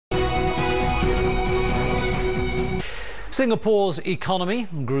Singapore's economy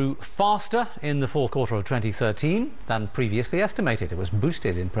grew faster in the fourth quarter of 2013 than previously estimated. It was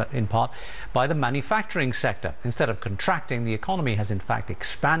boosted in part by the manufacturing sector. Instead of contracting, the economy has in fact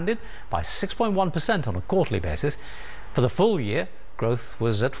expanded by 6.1% on a quarterly basis. For the full year, growth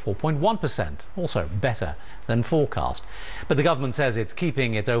was at 4.1%, also better than forecast. But the government says it's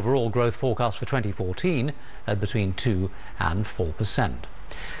keeping its overall growth forecast for 2014 at between 2 and 4%.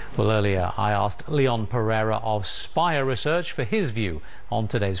 Well, earlier I asked Leon Perera of Spire Research for his view on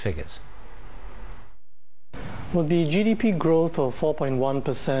today's figures. Well, the GDP growth of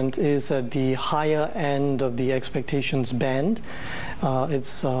 4.1% is at the higher end of the expectations band.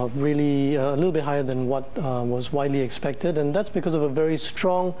 It's really a little bit higher than what was widely expected, and that's because of a very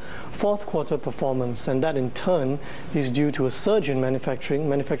strong fourth quarter performance, and that in turn is due to a surge in manufacturing.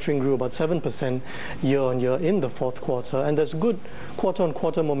 Manufacturing grew about 7% year-on-year in the fourth quarter, and there's good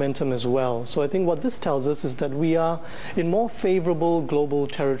quarter-on-quarter momentum as well. So I think what this tells us is that we are in more favorable global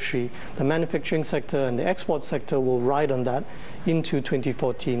territory. The manufacturing sector and the export sector will ride on that into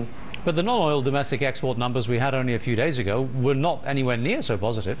 2014. But the non-oil domestic export numbers we had only a few days ago were not anywhere near so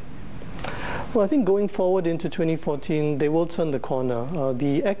positive. Well, I think going forward into 2014, they will turn the corner.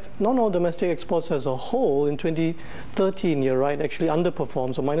 The non-oil domestic exports as a whole in 2013, you're right, actually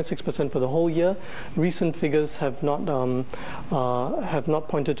underperformed, so minus 6% for the whole year. Recent figures have not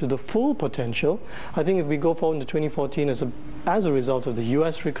pointed to the full potential. I think if we go forward into 2014 as a result of the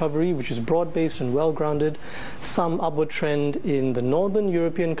US recovery, which is broad-based and well-grounded, some upward trend in the northern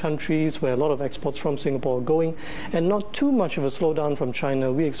European countries where a lot of exports from Singapore are going, and not too much of a slowdown from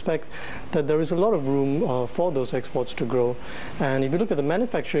China, we expect that there is a lot of room for those exports to grow. And if you look at the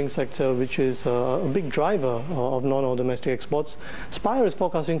manufacturing sector, which is a big driver of non-oil domestic exports, Spire is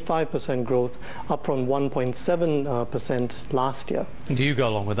forecasting 5% growth, up from 1.7% last year. Do you go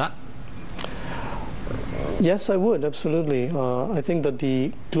along with that? Yes, I would, absolutely. I think that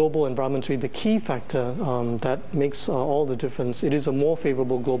the global environment is really the key factor that makes all the difference. It is a more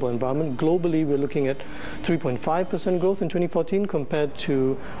favorable global environment. Globally, we're looking at 3.5% growth in 2014 compared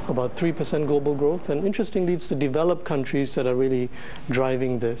to about 3% global growth. And interestingly, it's the developed countries that are really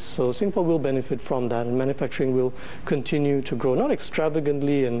driving this. So Singapore will benefit from that, and manufacturing will continue to grow, not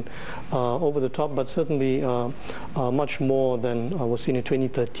extravagantly and over the top, but certainly much more than was seen in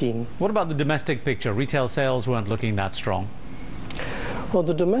 2013. What about the domestic picture? Retail sales weren't looking that strong. Well,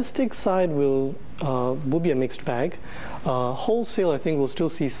 the domestic side will be a mixed bag. Wholesale, I think, will still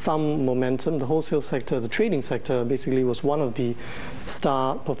see some momentum. The wholesale sector, the trading sector, basically was one of the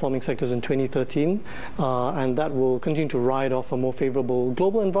star performing sectors in 2013, and that will continue to ride off a more favorable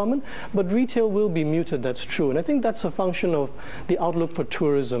global environment. But retail will be muted, that's true. And I think that's a function of the outlook for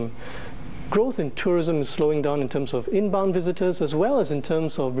tourism. Growth in tourism is slowing down in terms of inbound visitors as well as in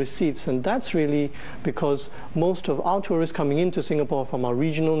terms of receipts, and that's really because most of our tourists coming into Singapore from our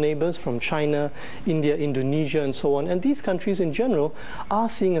regional neighbors, from China, India, Indonesia and so on, and these countries in general are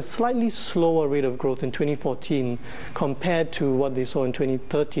seeing a slightly slower rate of growth in 2014 compared to what they saw in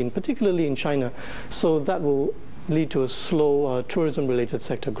 2013, particularly in China. So that will lead to a slow tourism-related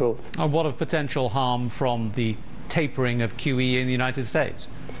sector growth. And what of potential harm from the tapering of QE in the United States?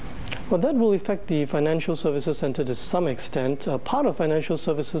 Well, that will affect the financial services sector to some extent. Part of financial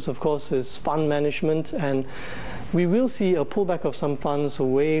services, of course, is fund management, and we will see a pullback of some funds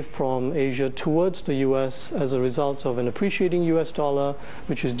away from Asia towards the US as a result of an appreciating US dollar,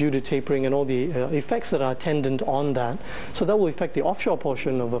 which is due to tapering and all the effects that are attendant on that. So that will affect the offshore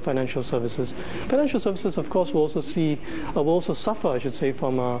portion of financial services. Financial services, of course, will also suffer, I should say,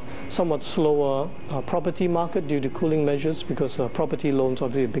 from a somewhat slower property market due to cooling measures, because property loans are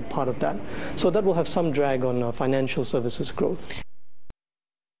obviously a big part of that. So that will have some drag on financial services growth.